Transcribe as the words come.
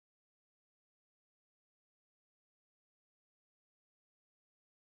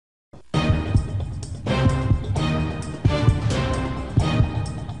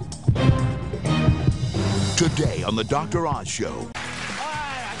Today on the Dr. Oz Show. All right,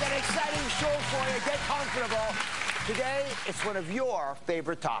 I've got an exciting show for you. Get comfortable. Today, it's one of your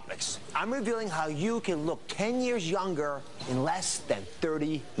favorite topics. I'm revealing how you can look 10 years younger in less than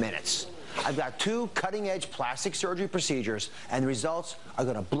 30 minutes. I've got two cutting-edge plastic surgery procedures, and the results are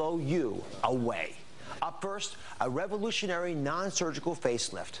going to blow you away. Up first, a revolutionary non-surgical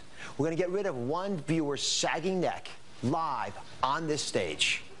facelift. We're going to get rid of one viewer's sagging neck live on this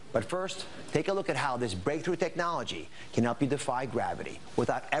stage. But first, take a look at how this breakthrough technology can help you defy gravity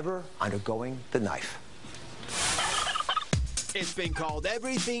without ever undergoing the knife. It's been called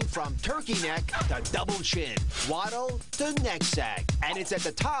everything from turkey neck to double chin, waddle to neck sag, and it's at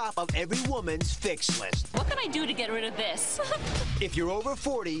the top of every woman's fix list. What can I do to get rid of this? If you're over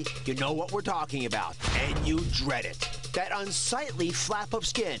 40, you know what we're talking about, and you dread it. That unsightly flap of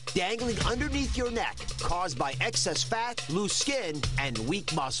skin dangling underneath your neck, caused by excess fat, loose skin, and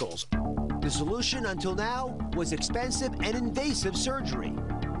weak muscles. The solution until now was expensive and invasive surgery.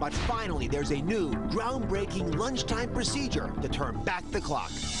 But finally, there's a new, groundbreaking lunchtime procedure to turn back the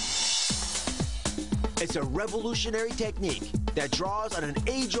clock. It's a revolutionary technique that draws on an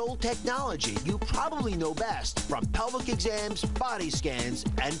age-old technology you probably know best from pelvic exams, body scans,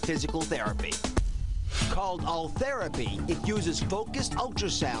 and physical therapy. Called Ultherapy, it uses focused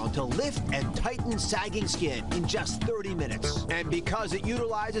ultrasound to lift and tighten sagging skin in just 30 minutes. And because it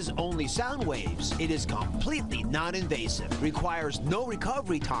utilizes only sound waves, it is completely non-invasive, requires no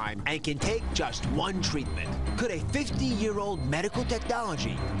recovery time, and can take just one treatment. Could a 50-year-old medical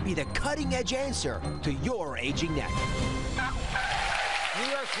technology be the cutting-edge answer to your aging neck? New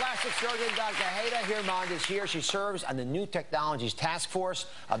York plastic surgeon Dr. Heda Hirmand is here. She serves on the New Technologies Task Force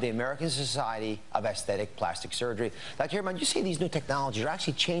of the American Society of Aesthetic Plastic Surgery. Dr. Hirmand, you say these new technologies are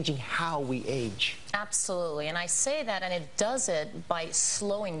actually changing how we age. Absolutely, and I say that, and it does it by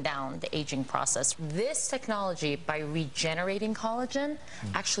slowing down the aging process. This technology, by regenerating collagen,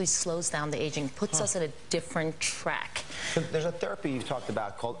 actually slows down the aging, puts us at a different track. So there's a therapy you've talked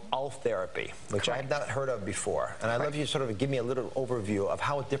about called Ultherapy, which I have not heard of before. And I'd love you to sort of give me a little overview of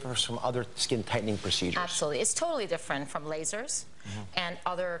how it differs from other skin tightening procedures. Absolutely. It's totally different from lasers and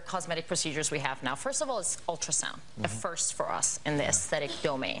other cosmetic procedures we have now. First of all, it's ultrasound, a first for us in the aesthetic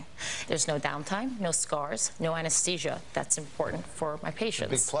domain. There's no downtime, no scars, no anesthesia. That's important for my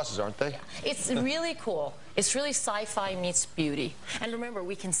patients. Big pluses, aren't they? It's really cool. It's really sci-fi meets beauty. And remember,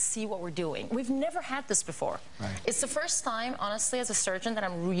 we can see what we're doing. We've never had this before. Right. It's the first time, honestly, as a surgeon, that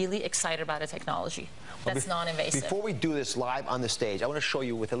I'm really excited about a technology that's non-invasive. Before we do this live on the stage, I want to show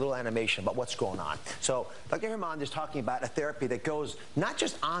you with a little animation about what's going on. So Dr. Hirmand is talking about a therapy that goes not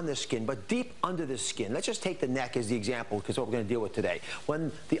just on the skin, but deep under the skin. Let's just take the neck as the example, because what we're going to deal with today. When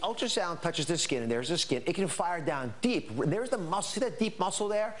the ultrasound touches the skin, and there's the skin, it can fire down deep. There's the muscle. See that deep muscle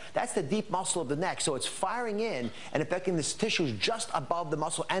there? That's the deep muscle of the neck. So it's firing in and affecting the tissues just above the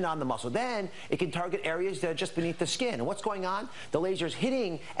muscle and on the muscle. Then it can target areas that are just beneath the skin. And what's going on? The laser is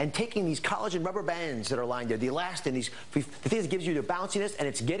hitting and taking these collagen rubber bands that are lying there, the elastin, the thing that gives you the bounciness, and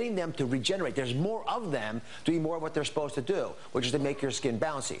it's getting them to regenerate. There's more of them doing more of what they're supposed to do, which is to make your skin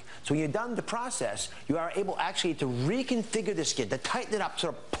bouncy. So when you're done the process, you are able actually to reconfigure the skin, to tighten it up,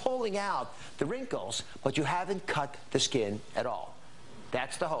 sort of pulling out the wrinkles, but you haven't cut the skin at all.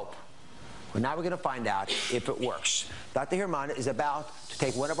 That's the hope. Well, now we're going to find out if it works. Dr. Hirmand is about to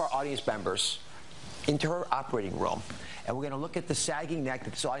take one of our audience members into her operating room, and we're going to look at the sagging neck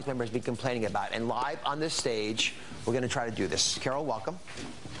that this audience member has been complaining about. And live on this stage, we're going to try to do this. Carol, welcome.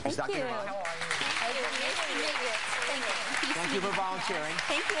 Thank you. How are you? Thank you for volunteering.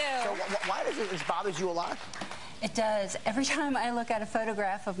 Thank you. So why does this bothers you a lot? It does. Every time I look at a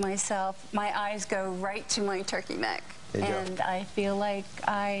photograph of myself, my eyes go right to my turkey neck. And I feel like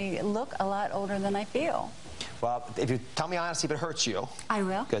I look a lot older than I feel. Well, if you tell me honestly if it hurts you. I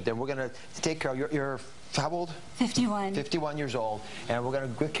will. Good. Then we're going to take Carol. You're how old? 51. 51 years old. And we're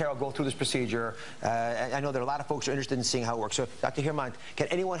going to let Carol go through this procedure. I know there are a lot of folks who are interested in seeing how it works. So, Dr. Hirmand, can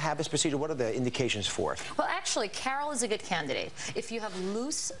anyone have this procedure? What are the indications for it? Well, actually, Carol is a good candidate. If you have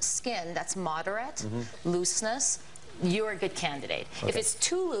loose skin that's moderate, looseness, you're a good candidate. Okay. If it's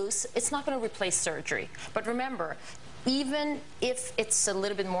too loose, it's not going to replace surgery. But remember, even if it's a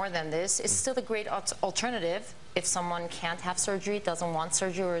little bit more than this, it's still a great alternative if someone can't have surgery, doesn't want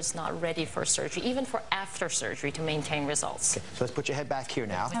surgery, or is not ready for surgery, even for after surgery to maintain results. Okay, so let's put your head back here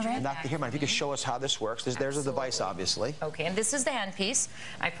now. And Dr. Hirmand, if you could show us how this works. There's a device, obviously. Okay, and this is the handpiece.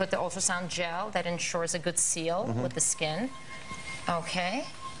 I put the ultrasound gel that ensures a good seal with the skin. Okay.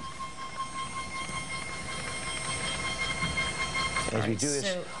 As we do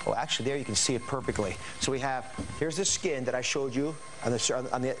this, oh, actually, there you can see it perfectly. So we have, here's the skin that I showed you on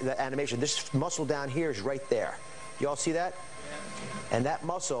the animation. This muscle down here is right there. You all see that? And that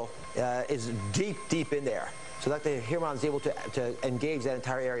muscle is deep, deep in there. So that the Hirman is able to engage that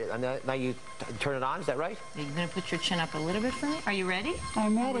entire area. And now you turn it on, is that right? You're going to put your chin up a little bit for me. Are you ready?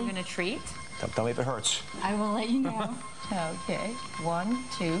 I'm ready. We're going to treat. Don't tell me if it hurts. I will let you know. Okay. 1,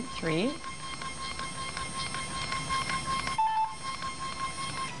 2, 3.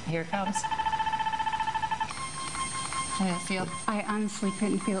 Here it comes. How do you feel? I honestly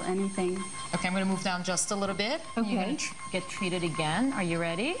couldn't feel anything. Okay, I'm going to move down just a little bit. Okay. You're going to get treated again. Are you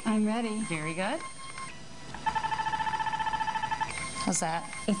ready? I'm ready. Very good. How's that?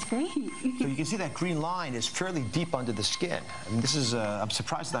 It's great. So you can see that green line is fairly deep under the skin. I mean, this is, I'm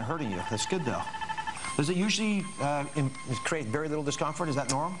surprised it's not hurting you. That's good, though. Does it usually create very little discomfort? Is that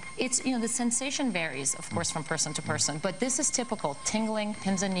normal? It's, you know, the sensation varies, of course, from person to person, but this is typical. Tingling,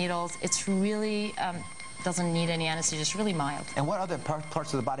 pins and needles, it's really, doesn't need any anesthesia, it's really mild. And what other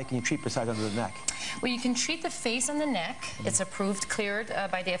parts of the body can you treat besides under the neck? Well, you can treat the face and the neck. It's approved, cleared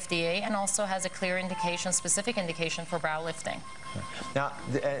by the FDA, and also has a clear indication, specific indication for brow lifting. Now,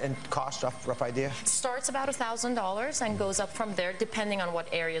 and cost, rough idea? It starts about $1,000 and goes up from there, depending on what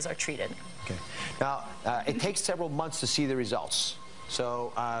areas are treated. Okay. Now, it takes several months to see the results.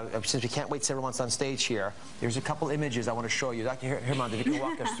 So, since we can't wait several months on stage here, there's a couple images I want to show you. Dr. Hirman, if you can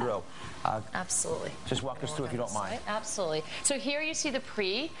walk us through. Absolutely. Just walk us through if you don't mind. Absolutely. So here you see the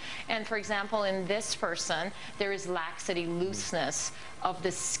pre, and for example, in this person, there is laxity, looseness of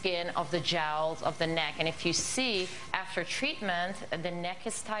the skin, of the jowls, of the neck. And if you see, after treatment, the neck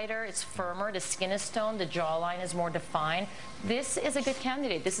is tighter, it's firmer, the skin is toned, the jawline is more defined. This is a good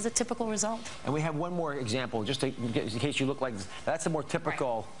candidate. This is a typical result. And we have one more example, just in case you look like this. That's a more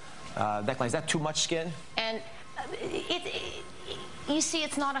typical neckline. Is that too much skin? And you see,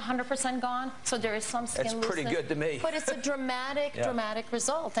 it's not 100% gone, so there is some skin looseness. It's pretty good to me. But it's a dramatic, dramatic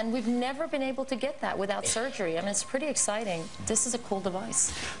result, and we've never been able to get that without surgery. I mean, it's pretty exciting. This is a cool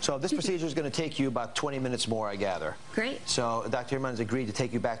device. So this procedure is going to take you about 20 minutes more, I gather. Great. So Dr. Hirman has agreed to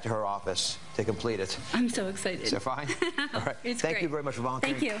take you back to her office to complete it. I'm so excited. Is that fine? All right. It's Thank great. you very much for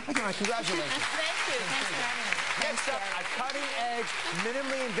volunteering. Thank you. Congratulations. Thank you. Thanks for having me. Next up, a cutting-edge,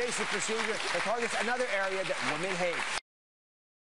 minimally invasive procedure that targets another area that women hate.